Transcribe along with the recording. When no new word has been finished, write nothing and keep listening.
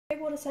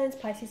water signs,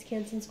 Pisces,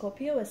 Cancer, and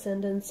Scorpio,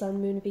 Ascendant,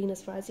 Sun, Moon,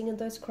 Venus, Rising, and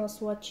those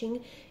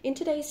cross-watching. In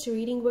today's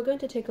reading, we're going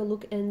to take a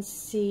look and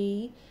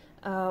see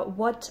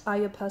what are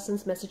your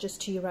person's messages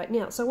to you right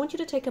now. So I want you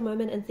to take a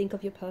moment and think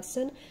of your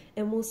person,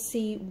 and we'll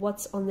see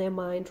what's on their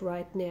mind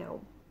right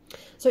now.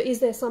 So is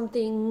there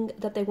something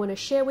that they want to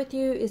share with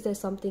you? Is there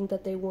something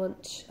that they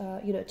want,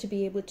 to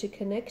be able to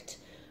connect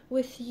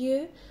with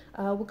you?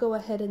 We'll go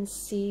ahead and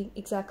see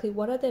exactly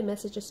what are their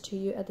messages to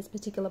you at this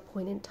particular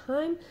point in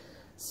time.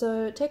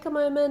 So take a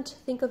moment,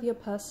 think of your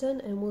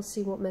person, and we'll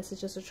see what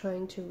messages are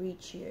trying to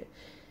reach you.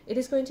 It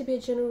is going to be a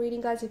general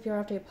reading, guys. If you're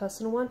after a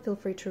personal one, feel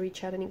free to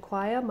reach out and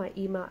inquire. My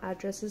email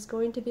address is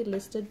going to be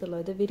listed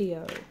below the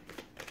video.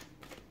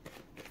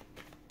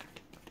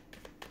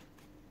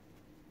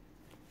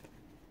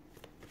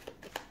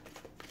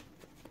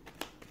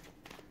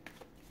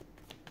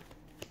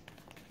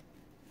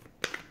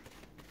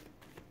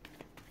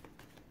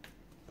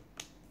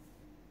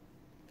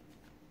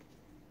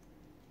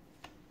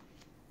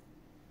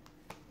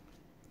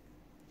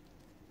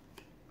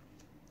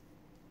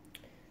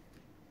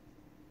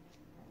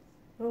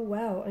 Oh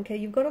wow, okay,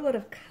 you've got a lot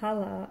of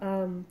color,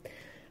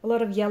 a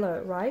lot of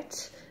yellow,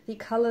 right? The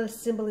color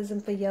symbolism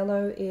for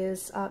yellow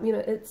is,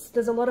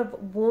 there's a lot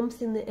of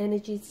warmth in the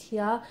energies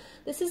here.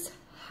 This is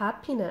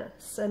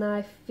happiness, and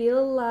I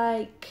feel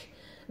like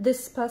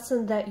this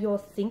person that you're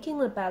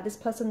thinking about, this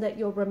person that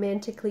you're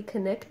romantically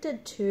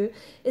connected to,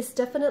 is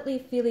definitely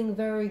feeling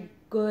very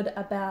good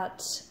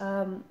about,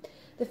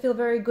 they feel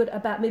very good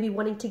about maybe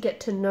wanting to get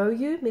to know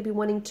you, maybe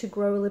wanting to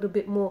grow a little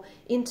bit more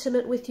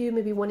intimate with you,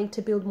 maybe wanting to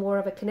build more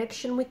of a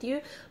connection with you.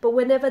 But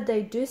whenever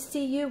they do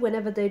see you,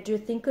 whenever they do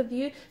think of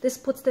you, this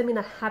puts them in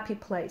a happy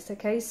place,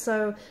 okay?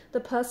 So the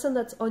person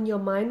that's on your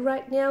mind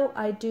right now,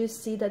 I do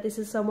see that this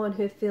is someone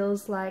who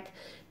feels like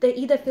they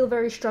either feel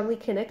very strongly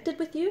connected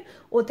with you,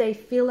 or they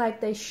feel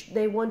like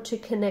they want to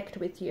connect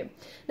with you.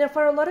 Now,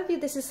 for a lot of you,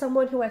 this is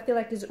someone who I feel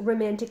like is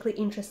romantically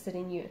interested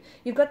in you.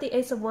 You've got the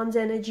Ace of Wands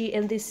energy,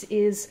 and this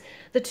is,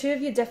 the two of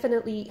you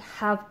definitely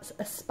have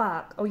a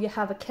spark, or you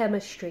have a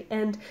chemistry,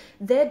 and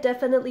they're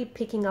definitely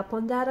picking up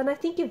on that, and I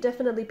think you've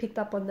definitely picked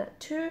up on that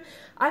too.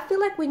 I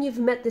feel like when you've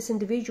met this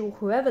individual,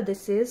 whoever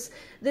this is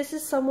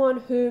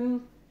someone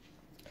whom,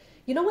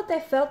 you know what they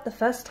felt the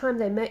first time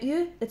they met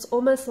you? It's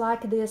almost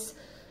like this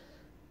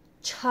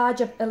charge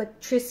of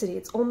electricity.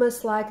 It's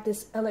almost like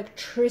this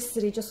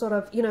electricity just sort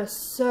of,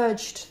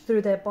 surged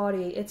through their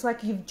body. It's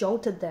like you've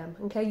jolted them,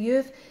 okay?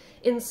 You've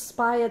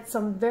inspired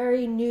some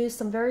very new,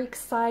 some very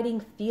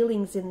exciting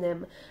feelings in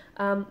them.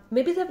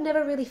 Maybe they've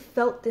never really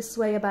felt this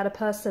way about a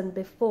person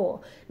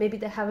before. Maybe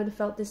they haven't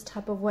felt this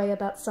type of way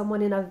about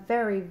someone in a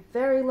very,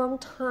 very long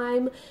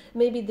time.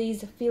 Maybe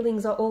these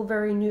feelings are all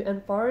very new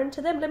and foreign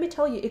to them. Let me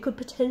tell you, it could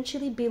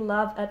potentially be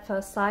love at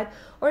first sight,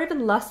 or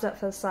even lust at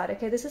first sight,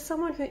 okay? This is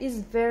someone who is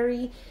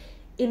very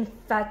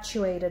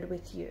infatuated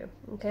with you,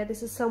 okay?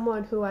 This is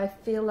someone who I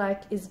feel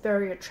like is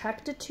very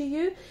attracted to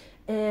you,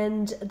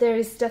 and there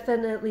is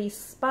definitely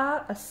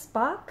a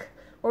spark,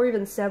 or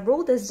even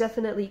several. There's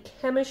definitely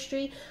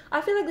chemistry.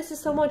 I feel like this is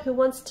someone who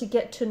wants to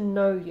get to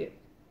know you.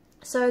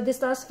 So this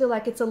does feel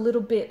like it's a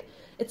little bit,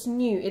 it's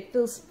new, it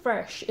feels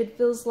fresh. It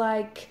feels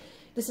like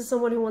this is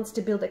someone who wants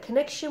to build a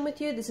connection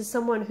with you. This is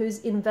someone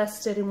who's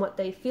invested in what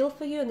they feel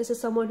for you, and this is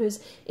someone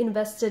who's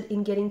invested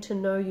in getting to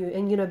know you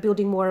and,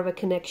 building more of a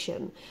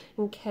connection,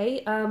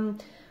 okay?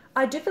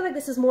 I do feel like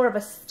this is more of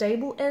a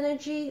stable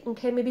energy,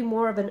 okay? Maybe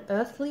more of an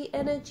earthly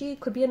energy.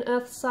 Could be an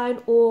earth sign,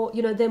 or,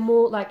 they're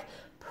more like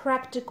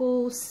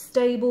practical,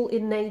 stable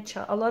in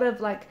nature, a lot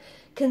of like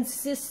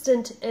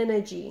consistent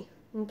energy,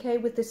 okay,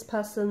 with this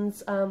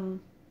person's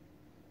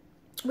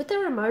with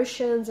their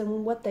emotions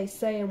and what they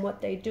say and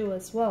what they do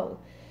as well.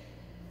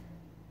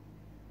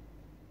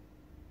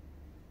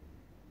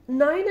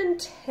 9 and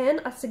 10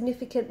 are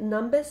significant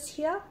numbers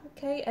here,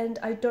 okay, and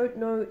I don't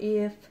know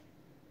if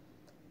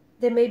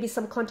there may be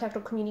some contact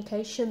or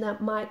communication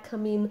that might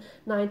come in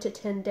 9 to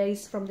 10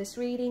 days from this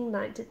reading,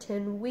 9 to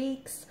 10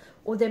 weeks,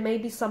 or there may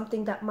be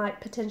something that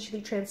might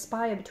potentially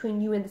transpire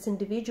between you and this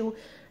individual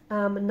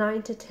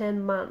 9 to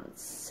 10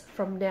 months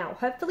from now.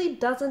 Hopefully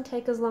it doesn't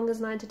take as long as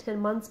 9 to 10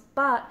 months,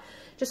 but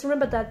just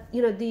remember that,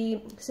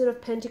 the Suit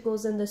of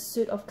Pentacles and the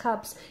Suit of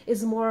Cups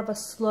is more of a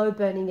slow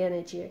burning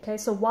energy, okay?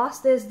 So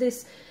whilst there's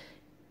this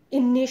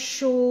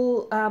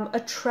initial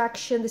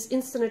attraction, this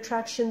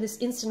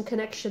instant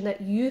connection that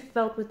you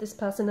felt with this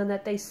person and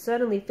that they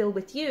certainly feel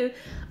with you,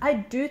 I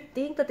do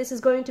think that this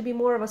is going to be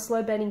more of a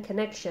slow burning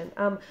connection.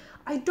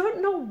 I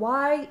don't know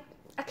why.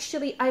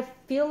 Actually, I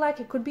feel like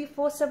it could be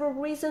for several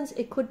reasons.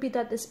 It could be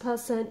that this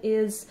person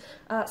is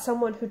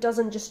someone who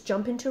doesn't just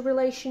jump into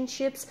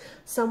relationships,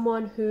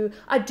 someone who,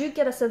 I do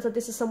get a sense that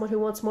this is someone who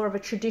wants more of a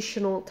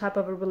traditional type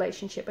of a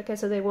relationship, okay?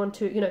 So they want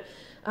to,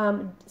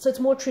 so it's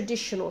more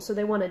traditional. So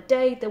they want to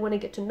date, they want to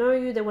get to know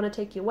you, they want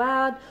to take you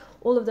out,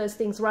 all of those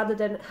things, rather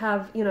than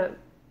have,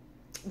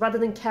 rather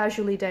than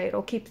casually date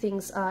or keep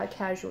things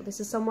casual. This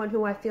is someone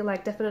who I feel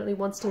like definitely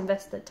wants to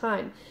invest their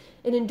time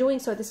And in doing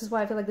so, this is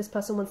why I feel like this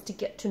person wants to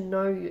get to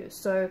know you.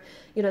 So,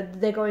 you know,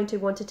 they're going to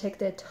want to take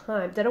their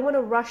time. They don't want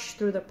to rush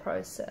through the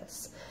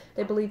process.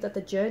 They believe that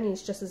the journey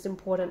is just as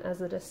important as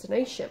the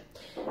destination.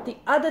 The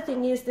other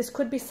thing is, this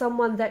could be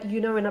someone that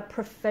you know in a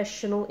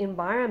professional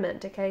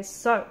environment, okay?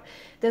 So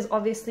there's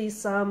obviously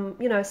some,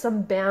 you know,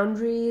 some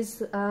boundaries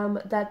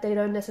that they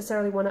don't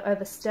necessarily want to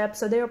overstep.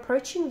 So they're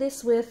approaching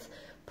this with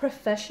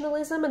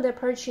professionalism, and they're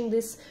approaching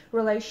this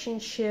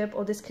relationship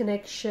or this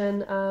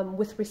connection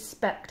with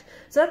respect.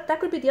 So that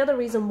could be the other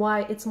reason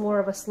why it's more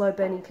of a slow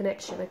burning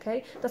connection,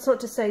 okay? That's not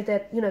to say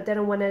that, you know, they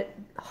don't want to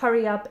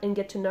hurry up and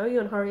get to know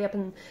you and hurry up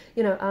and,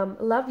 you know,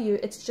 love you.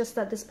 It's just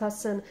that this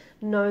person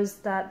knows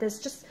that there's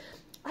just,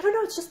 I don't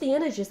know, it's just the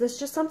energies. There's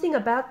just something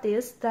about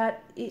this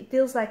that it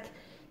feels like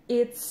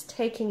it's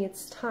taking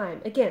its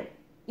time. Again,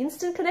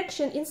 instant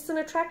connection, instant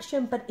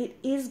attraction, but it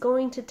is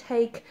going to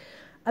take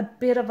a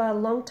bit of a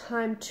long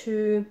time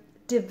to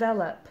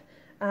develop.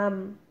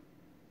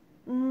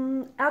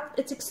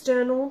 It's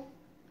external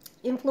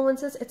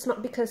influences. It's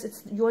not because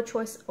it's your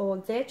choice or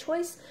their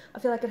choice. I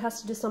feel like it has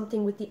to do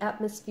something with the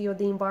atmosphere or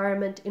the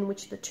environment in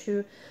which the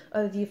two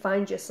of you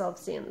find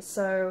yourselves in.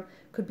 So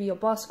could be your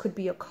boss, could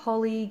be your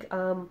colleague,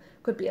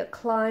 could be a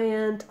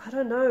client, I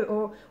don't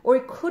know, or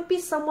it could be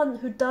someone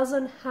who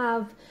doesn't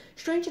have,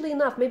 strangely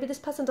enough, maybe this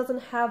person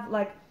doesn't have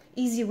like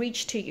easy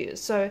reach to you,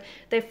 so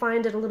they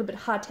find it a little bit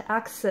hard to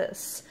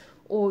access,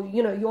 or,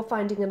 you know, you're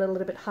finding it a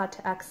little bit hard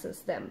to access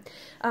them.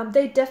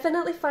 They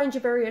definitely find you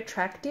very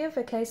attractive,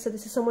 okay? So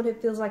this is someone who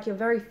feels like you're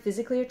very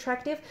physically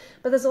attractive,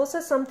 but there's also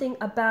something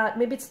about,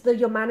 maybe it's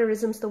your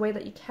mannerisms, the way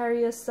that you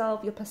carry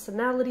yourself, your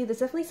personality. There's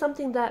definitely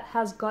something that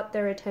has got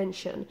their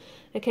attention,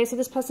 okay? So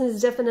this person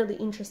is definitely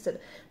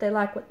interested. They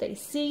like what they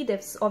see.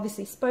 They've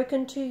obviously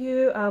spoken to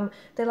you.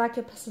 They like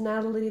your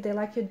personality. They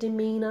like your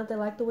demeanor. They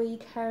like the way you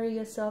carry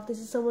yourself. This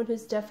is someone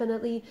who's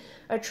definitely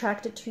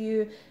attracted to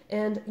you,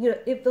 and, you know,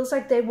 it feels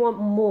like they want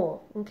more,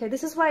 okay?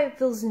 This is why it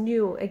feels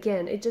new.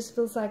 Again, it just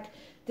feels like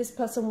this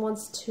person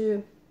wants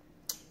to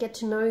get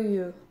to know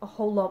you a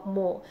whole lot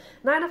more.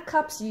 Nine of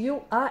Cups,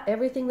 you are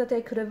everything that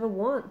they could ever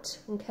want,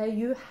 okay?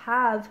 You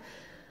have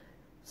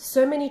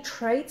so many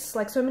traits,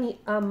 like so many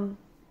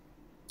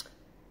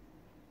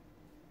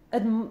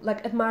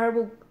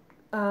admirable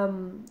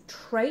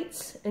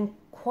traits and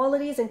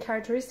qualities and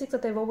characteristics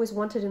that they've always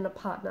wanted in a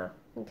partner,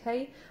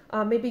 okay?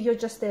 Maybe you're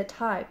just their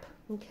type,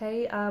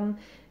 okay?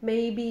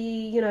 Maybe,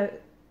 you know,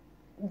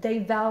 they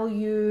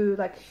value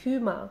like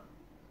humor.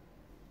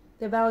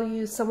 They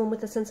value someone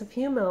with a sense of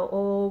humor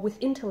or with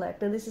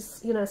intellect, and this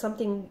is, you know,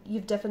 something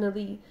you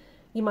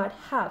might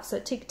have. So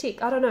tick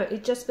tick, I don't know,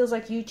 it just feels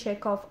like you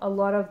check off a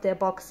lot of their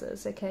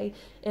boxes, okay?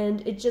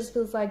 And it just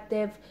feels like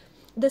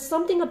there's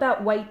something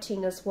about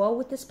waiting as well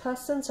with this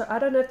person. So I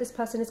don't know if this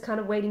person is kind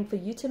of waiting for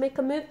you to make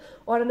a move,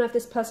 or I don't know if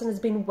this person has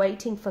been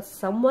waiting for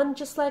someone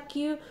just like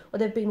you, or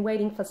they've been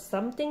waiting for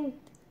something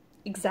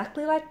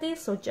exactly like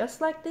this or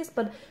just like this.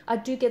 But I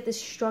do get this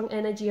strong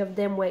energy of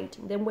them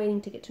waiting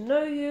to get to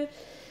know you,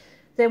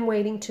 them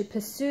waiting to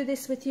pursue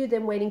this with you,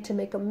 them waiting to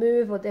make a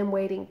move, or them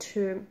waiting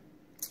to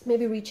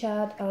maybe reach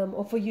out,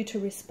 or for you to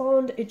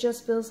respond. It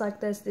just feels like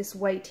there's this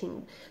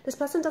waiting. This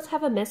person does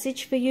have a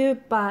message for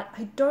you, but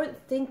I don't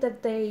think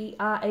that they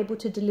are able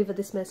to deliver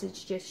this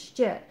message just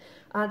yet.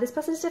 This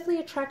person is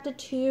definitely attracted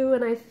to you,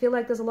 and I feel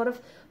like there's a lot of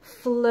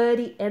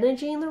flirty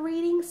energy in the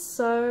reading.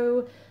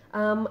 So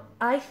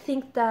I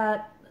think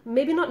that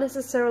maybe not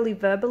necessarily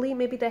verbally,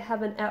 maybe they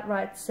haven't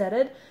outright said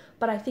it,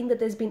 but I think that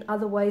there's been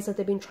other ways that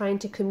they've been trying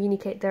to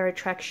communicate their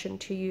attraction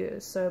to you.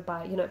 So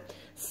by, you know,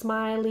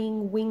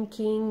 smiling,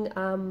 winking,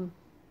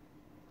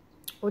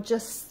 or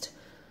just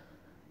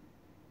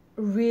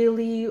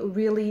really,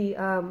 really,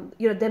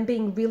 you know, them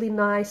being really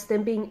nice,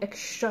 them being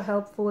extra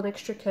helpful and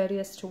extra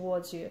courteous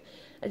towards you.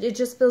 It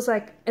just feels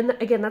like, and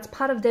again, that's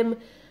part of them,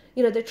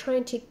 you know, they're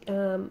trying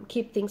to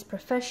keep things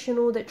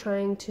professional, they're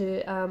trying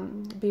to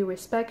be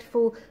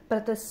respectful, but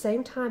at the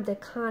same time, they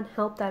can't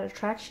help that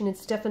attraction.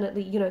 It's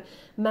definitely, you know,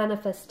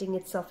 manifesting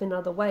itself in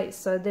other ways.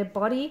 So their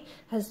body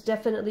has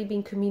definitely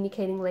been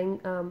communicating,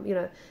 you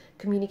know,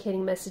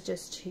 communicating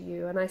messages to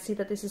you. And I see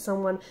that this is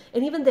someone,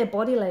 and even their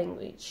body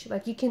language,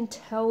 like you can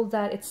tell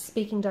that it's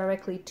speaking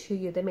directly to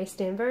you. They may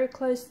stand very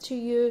close to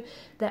you.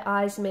 Their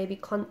eyes may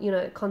be, you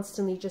know,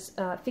 constantly just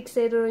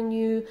fixated on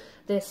you.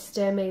 Their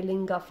stare may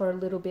linger for a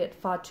little bit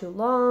far too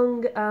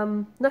long.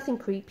 Nothing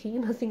creepy,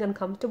 nothing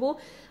uncomfortable,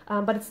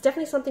 but it's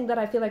definitely something that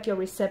I feel like you're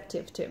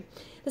receptive to.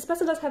 This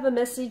person does have a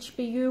message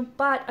for you,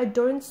 but I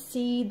don't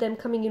see them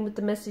coming in with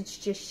the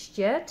message just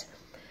yet.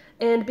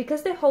 And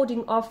because they're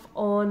holding off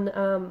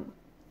on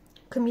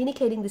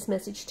communicating this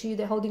message to you,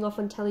 they're holding off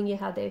on telling you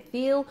how they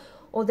feel,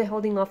 or they're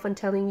holding off on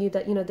telling you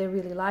that, you know, they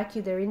really like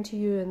you, they're into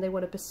you, and they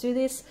want to pursue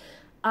this.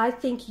 I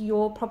think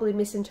you're probably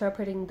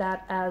misinterpreting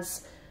that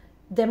as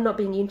them not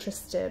being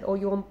interested, or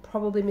you're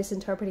probably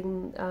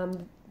misinterpreting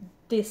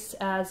this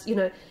as, you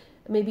know,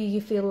 Maybe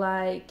you feel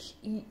like,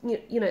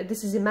 you know,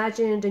 this is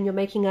imagined and you're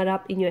making it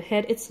up in your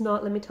head. It's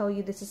not. Let me tell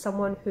you, this is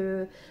someone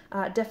who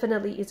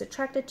definitely is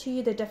attracted to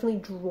you. They're definitely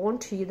drawn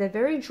to you. They're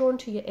very drawn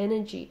to your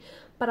energy.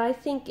 But I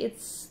think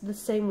it's the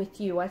same with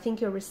you. I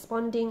think you're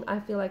responding. I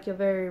feel like you're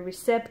very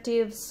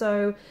receptive.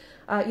 So,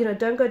 you know,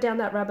 don't go down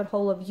that rabbit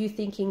hole of you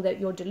thinking that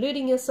you're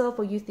deluding yourself,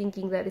 or you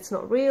thinking that it's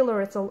not real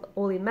or it's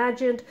all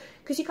imagined.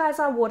 Because you guys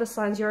are water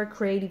signs. You're a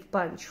creative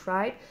bunch,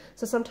 right?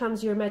 So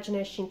sometimes your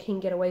imagination can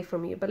get away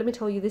from you. But let me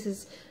tell you, this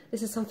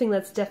is something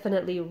that's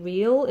definitely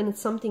real, and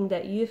it's something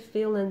that you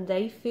feel and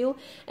they feel.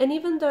 And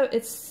even though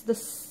it's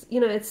this, you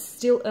know, it's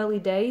still early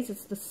days,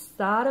 it's the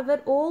start of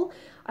it all,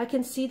 I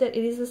can see that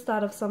it is the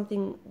start of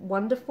something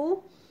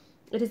wonderful.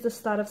 It is the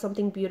start of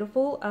something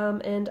beautiful.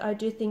 And I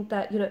do think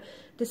that, you know,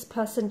 this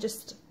person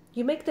just,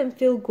 you make them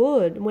feel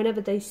good. Whenever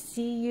they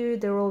see you,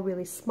 they're all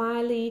really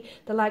smiley.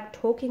 They like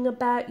talking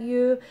about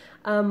you.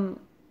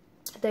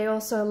 They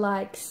also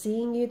like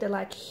seeing you. They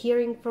like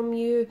hearing from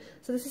you.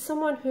 So this is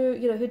someone who,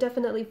 you know, who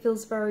definitely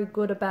feels very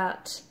good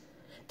about,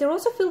 they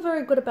also feel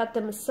very good about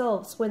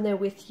themselves when they're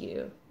with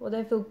you, or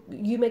they feel,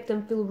 you make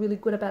them feel really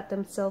good about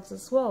themselves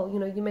as well. You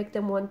know, you make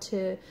them want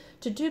to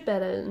do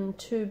better and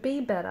to be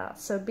better.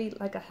 So be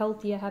like a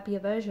healthier, happier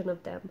version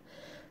of them.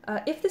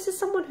 If this is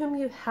someone whom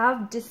you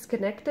have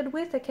disconnected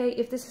with, okay,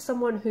 if this is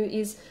someone who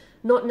is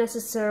not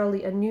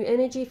necessarily a new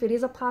energy, if it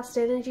is a past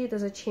energy,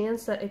 there's a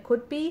chance that it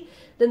could be,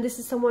 then this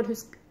is someone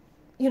who's,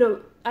 you know,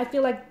 I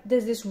feel like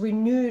there's this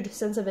renewed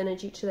sense of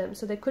energy to them.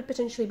 So they could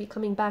potentially be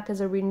coming back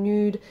as a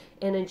renewed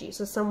energy.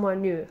 So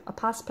someone new, a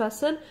past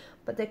person,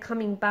 but they're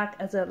coming back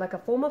as a, like a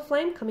former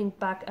flame, coming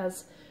back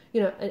as,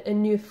 you know, a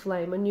new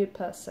flame, a new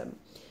person.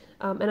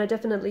 And I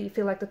definitely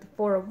feel like that the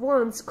Four of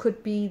Wands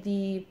could be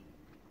the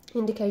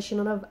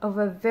indication of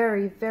a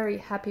very, very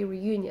happy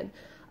reunion.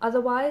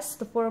 Otherwise,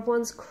 the Four of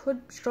Wands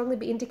could strongly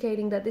be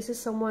indicating that this is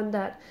someone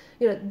that,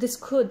 you know, this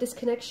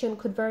connection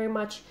could very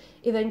much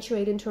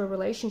eventuate into a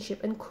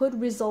relationship and could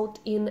result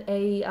in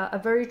a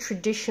very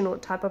traditional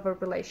type of a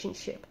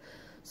relationship.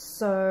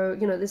 So,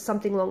 you know, there's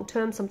something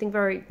long-term, something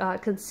very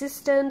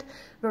consistent,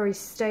 very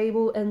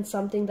stable, and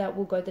something that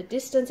will go the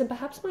distance and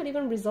perhaps might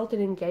even result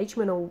in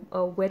engagement or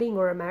a wedding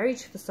or a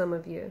marriage for some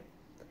of you.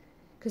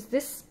 Because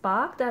this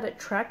spark, that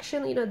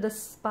attraction, you know, the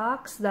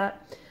sparks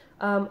that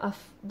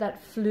that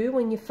flew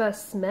when you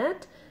first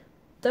met,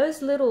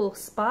 those little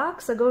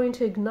sparks are going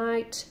to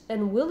ignite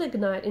and will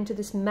ignite into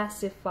this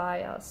massive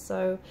fire.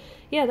 So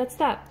yeah, that's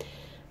that.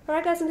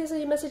 Alright guys, and these are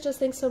your messages.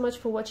 Thanks so much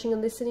for watching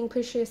and listening.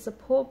 Please show your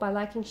support by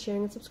liking,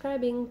 sharing and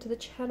subscribing to the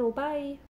channel. Bye!